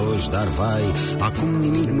sănătoși, dar vai, acum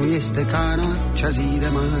nimic nu este ca în acea zi de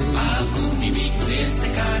mai. Acum nimic nu este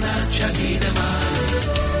ca în acea zi de mai.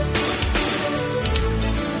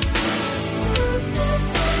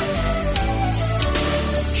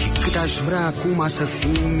 Aș vrea acum să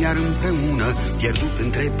fim iar împreună, pierdut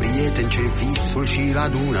între prieteni ce visul și-l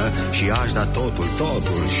adună. Și aș da totul,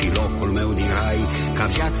 totul și locul meu din rai, ca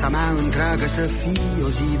viața mea întreagă să fie o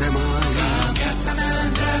zi de mai. Ca viața mea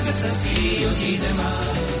întreagă să fie o zi de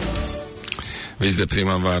mai. Vis de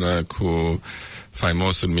primăvară cu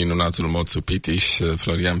faimosul, minunatul Moțu Pitiș,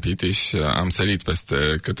 Florian Pitiș. Am sărit peste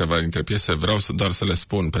câteva dintre piese, vreau doar să le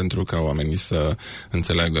spun pentru ca oamenii să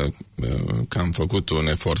înțeleagă că am făcut un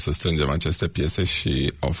efort să strângem aceste piese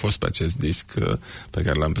și au fost pe acest disc pe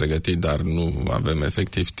care l-am pregătit, dar nu avem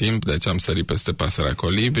efectiv timp, deci am sărit peste Pasărea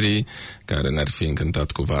Colibrii, care ne-ar fi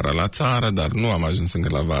încântat cu Vara la țară, dar nu am ajuns încă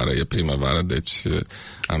la vară, e primăvară, deci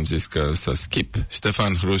am zis că să skip.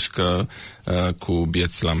 Ștefan Hrușcă cu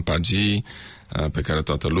Bieți Lampagii, pe care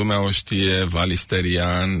toată lumea o știe,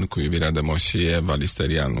 Valisterian cu Iubirea de Moșie,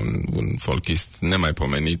 Valisterian, un folkist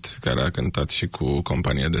nemaipomenit, care a cântat și cu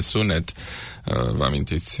Companie de Sunet. Vă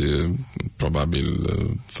amintiți probabil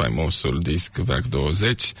faimosul disc Veac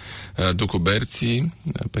 20, Ducu Berții,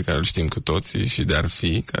 pe care îl știm cu toții, și De-ar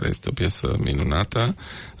fi, care este o piesă minunată,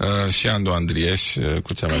 și Andu Andrieș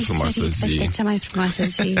cu Cea mai frumoasă zi. Cea mai frumoasă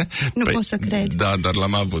zi. Nu pot să cred. Da, dar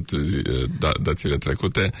l-am avut dățile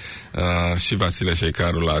trecute. Și Vasile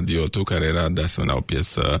Șeicaru la Adio Tu, care era de asemenea o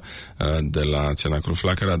piesă de la Cenacru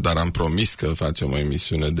Flacăra, dar am promis că facem o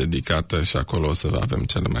emisiune dedicată și acolo o să avem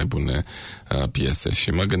cele mai bune piese. Și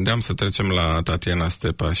mă gândeam să trecem la Tatiana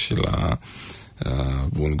Stepa și la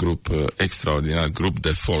un grup extraordinar, grup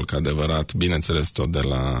de folk adevărat, bineînțeles tot de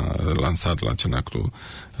la lansat la Cenacru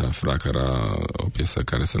Flacăra, o piesă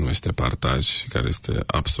care se numește Partaj și care este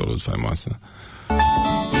absolut faimoasă.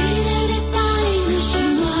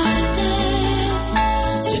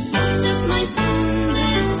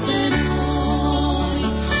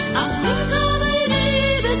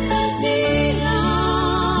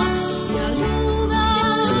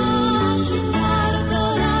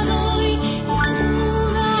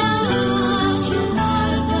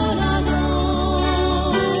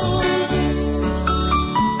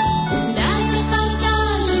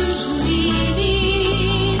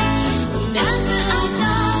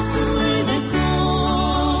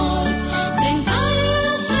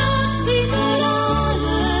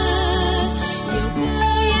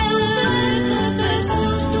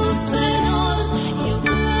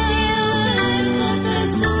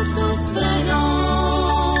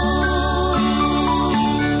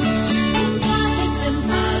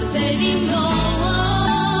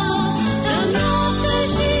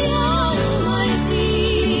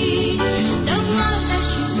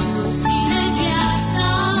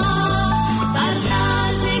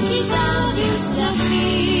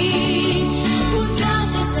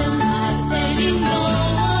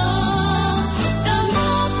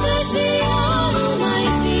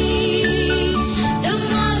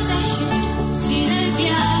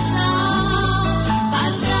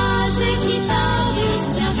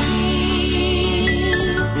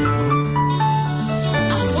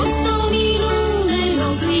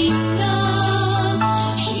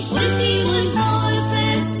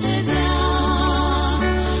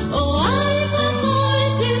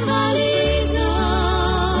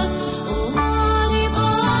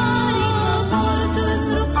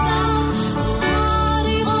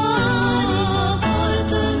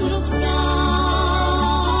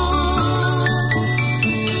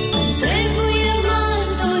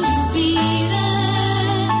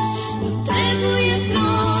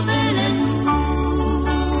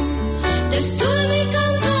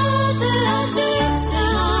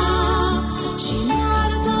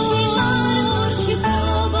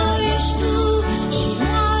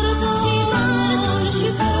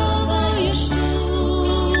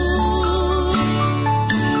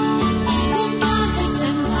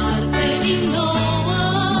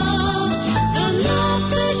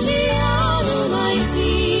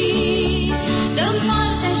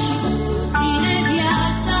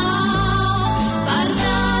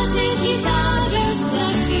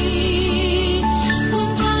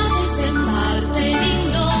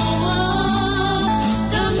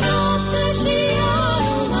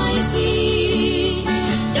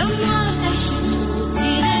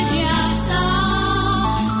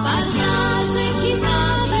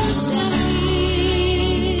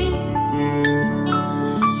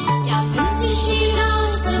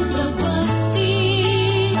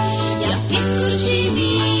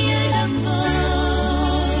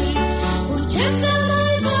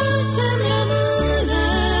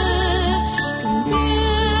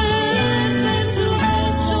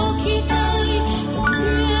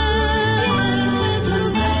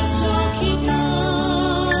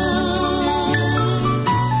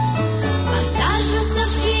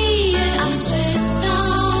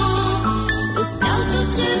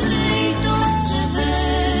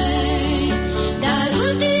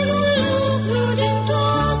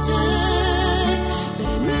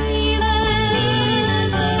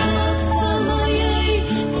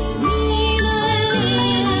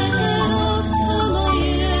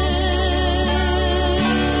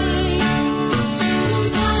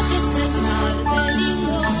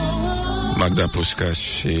 Ardea Pușca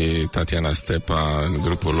și Tatiana Stepa în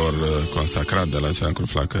grupul lor consacrat de la Ceancul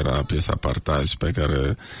Flacăra, piesa Partaj, pe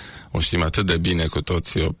care o știm atât de bine cu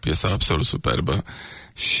toții, o piesă absolut superbă.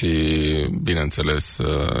 Și, bineînțeles,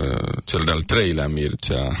 cel de-al treilea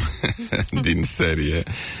Mircea din serie,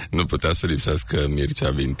 nu putea să lipsească Mircea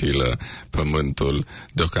Vintilă, Pământul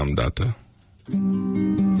deocamdată.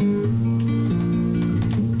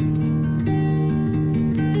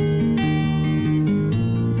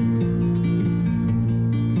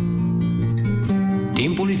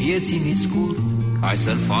 Timpul vieții mi scurt, hai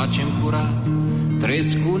să-l facem curat.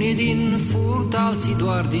 Trăiesc unii din furt, alții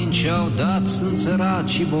doar din ce-au dat. Sunt săraci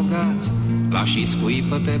și bogați, lași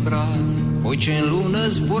scuipă pe bravi. Voi ce-n lună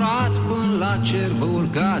zburați, până la cer vă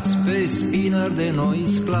urcați. Pe spinări de noi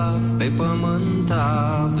sclavi, pe pământ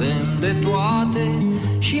avem de toate.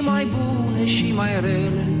 Și mai bune și mai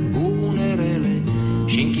rele, bune, rele.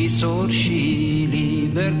 Și închisori și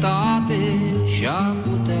libertate. Și-a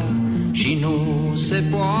putea și nu se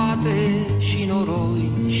poate, și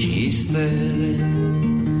noroi și stele.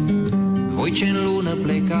 Voi ce-n lună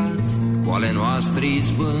plecați, cu ale noastre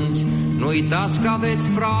izbânzi, nu uitați că aveți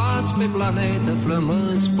frați pe planetă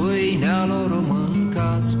flămânzi. Pâinea lor o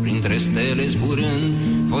mâncați, printre stele zburând.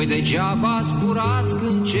 Voi degeaba zburați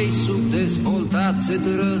când cei subdezvoltați se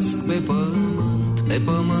târăsc pe pământ. Pe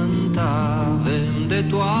pământ avem de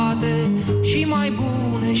toate, și mai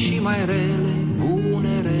bune și mai rele,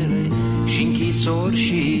 bune, rele. Și închisori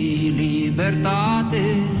și libertate.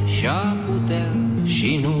 Și-a putea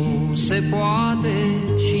și nu se poate,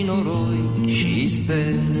 și noroi și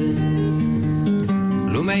stele.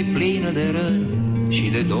 Lumea-i plină de răni și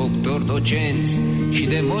de doctori docenți, și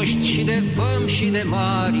de măști și de vămi și de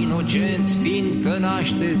mari inocenți. Fiindcă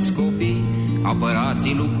nașteți copii,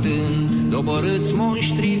 apărați-i luptând, doborâți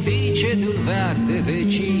monștri vii ce de-un veac de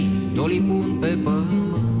vecii. Doli pun pe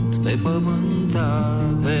pământ, pe pământ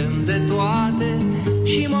avem de toate,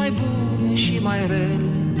 și mai bune și mai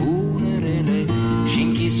rele, bune, rele. Și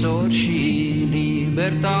închisori și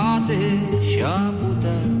libertate. Și-a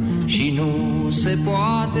putea și nu se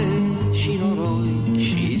poate, și noroi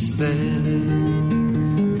și stele.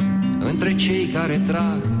 Între cei care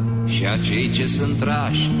trag și acei ce sunt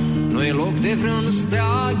trași, nu e loc de vreun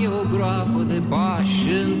steag, e o groapă de pași.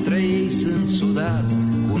 Între ei sunt sudați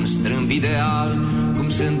cu un strâmb ideal, cum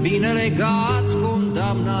sunt bine legați,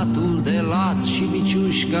 condamnatul de laț și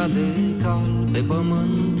miciușca de cal. Pe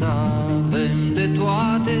pământ avem de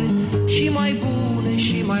toate, și mai bune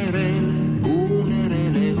și mai rele, bune,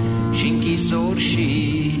 rele. Și închisori și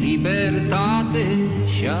libertate.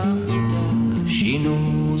 Și-a putea și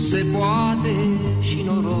nu se poate, și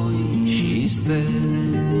noroi și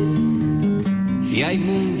stele. Fii-ai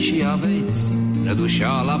muncii aveți,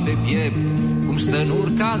 rădușeala pe piept, cum stă în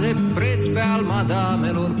urca de preț pe al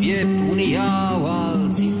madamelor piept. Unii iau,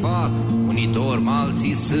 alții fac, unii dorm,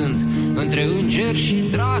 alții sunt. Între îngeri și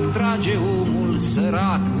drac trage omul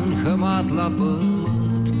sărac, înhămat la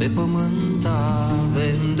pământ. Pe pământ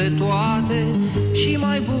avem de toate, și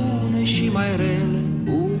mai bune și mai rele,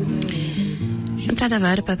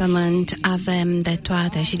 Într-adevăr, pe pământ avem de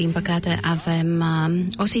toate și, din păcate, avem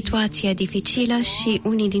o situație dificilă și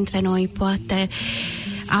unii dintre noi poate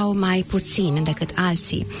au mai puțin decât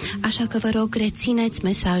alții. Așa că vă rog, rețineți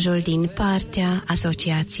mesajul din partea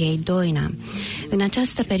Asociației Doina. În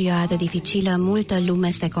această perioadă dificilă, multă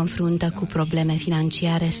lume se confruntă cu probleme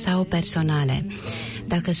financiare sau personale.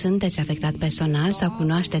 Dacă sunteți afectat personal sau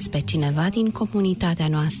cunoașteți pe cineva din comunitatea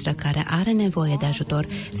noastră care are nevoie de ajutor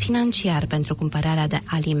financiar pentru cumpărarea de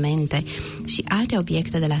alimente și alte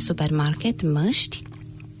obiecte de la supermarket, măști,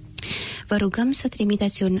 vă rugăm să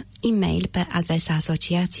trimiteți un e-mail pe adresa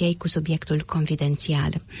asociației cu subiectul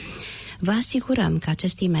confidențial. Vă asigurăm că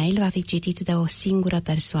acest e-mail va fi citit de o singură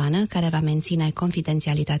persoană care va menține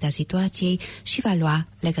confidențialitatea situației și va lua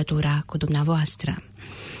legătura cu dumneavoastră.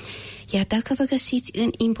 Iar dacă vă găsiți în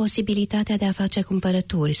imposibilitatea de a face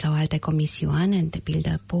cumpărături sau alte comisioane, de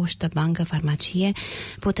pildă poștă, bancă, farmacie,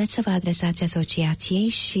 puteți să vă adresați asociației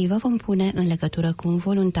și vă vom pune în legătură cu un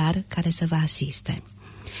voluntar care să vă asiste.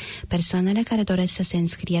 Persoanele care doresc să se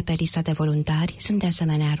înscrie pe lista de voluntari sunt de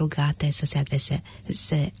asemenea rugate să se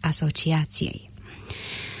adreseze asociației.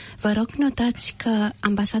 Vă rog, notați că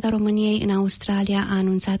Ambasada României în Australia a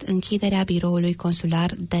anunțat închiderea biroului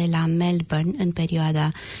consular de la Melbourne în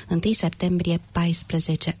perioada 1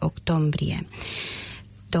 septembrie-14 octombrie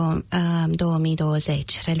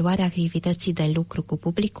 2020. Reluarea activității de lucru cu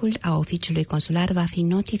publicul a oficiului consular va fi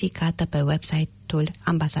notificată pe website-ul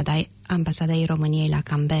Ambasadei României la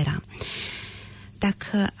Canberra.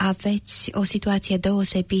 Dacă aveți o situație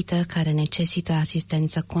deosebită care necesită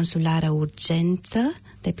asistență consulară urgentă,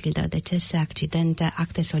 de pildă decese, accidente,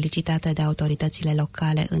 acte solicitate de autoritățile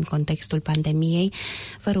locale în contextul pandemiei,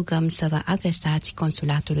 vă rugăm să vă adresați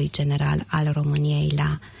Consulatului General al României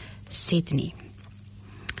la Sydney.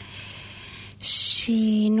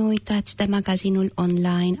 Și nu uitați de magazinul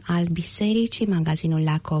online al Bisericii. Magazinul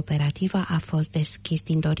La Cooperativă a fost deschis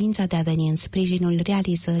din dorința de a veni în sprijinul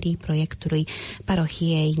realizării proiectului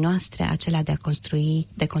parohiei noastre, acela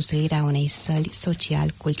de construirea unei săli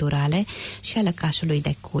social-culturale și a lăcașului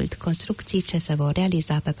de cult, construcții ce se vor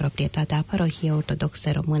realiza pe proprietatea parohiei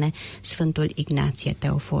ortodoxe române Sfântul Ignație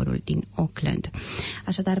Teoforul din Auckland.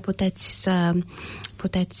 Așadar puteți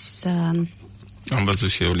să am văzut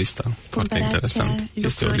și eu lista. Foarte interesant.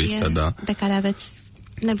 Este o listă, da. De care aveți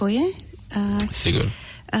nevoie? Sigur.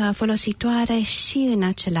 Folositoare și în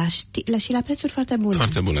același și la prețuri foarte bune.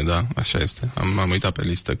 Foarte bune, da, așa este. Am uitat pe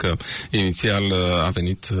listă că inițial a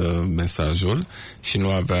venit mesajul și nu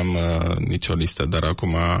aveam nicio listă, dar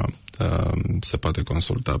acum se poate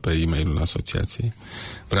consulta pe e-mailul asociației.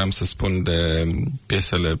 Vreau să spun de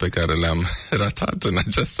piesele pe care le-am ratat în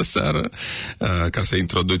această seară, ca să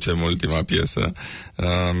introducem ultima piesă.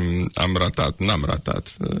 N-am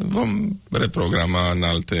ratat. Vom reprograma în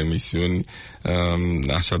alte emisiuni.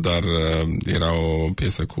 Așadar, era o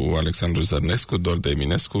piesă cu Alexandru Zărnescu, Dor de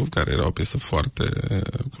Eminescu, care era o piesă foarte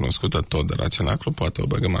cunoscută tot de la Cenaclu, poate o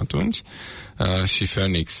băgăm atunci, și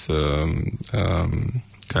Phoenix,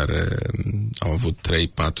 care au avut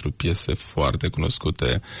 3-4 piese foarte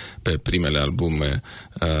cunoscute pe primele albume,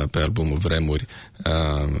 pe albumul Vremuri,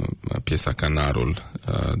 piesa Canarul,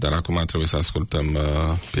 dar acum trebuie să ascultăm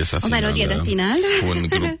piesa finală. O melodie de final. Un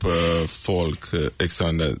grup folk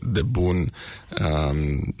extraordinar de bun,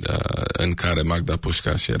 în care Magda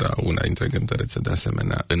Pușcaș era una dintre cântărețe de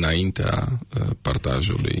asemenea, înaintea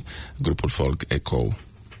partajului, grupul folk Echo.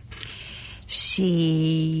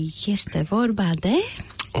 Și este vorba de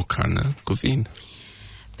o cană cu vin,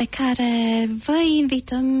 de care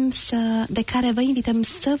vă invităm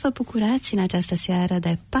să vă bucurați în această seară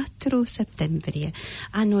de 4 septembrie,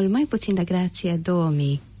 anul mai puțin de grație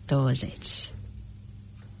 2020.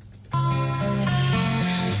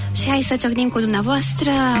 Și hai să ciocnim cu dumneavoastră.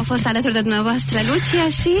 Au fost alături de dumneavoastră Lucia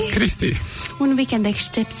și Cristi. Un weekend de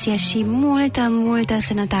excepție și multă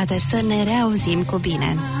sănătate. Să ne reauzim cu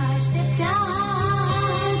bine.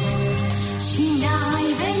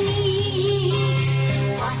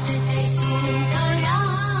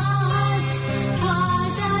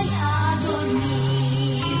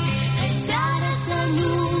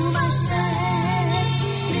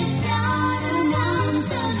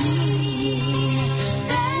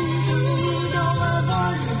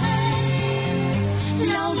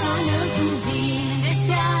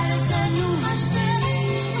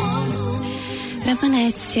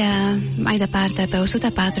 Rămâneți mai departe pe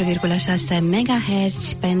 104,6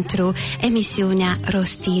 MHz pentru emisiunea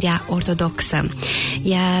Rostirea Ortodoxă.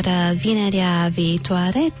 Iar vinerea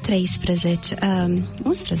viitoare,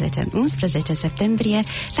 11 septembrie,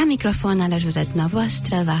 la microfon alături de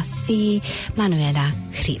dumneavoastră va fi Manuela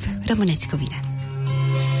Hriv. Rămâneți cu bine!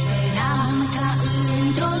 Speram ca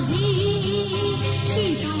într-o zi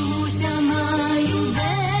și tu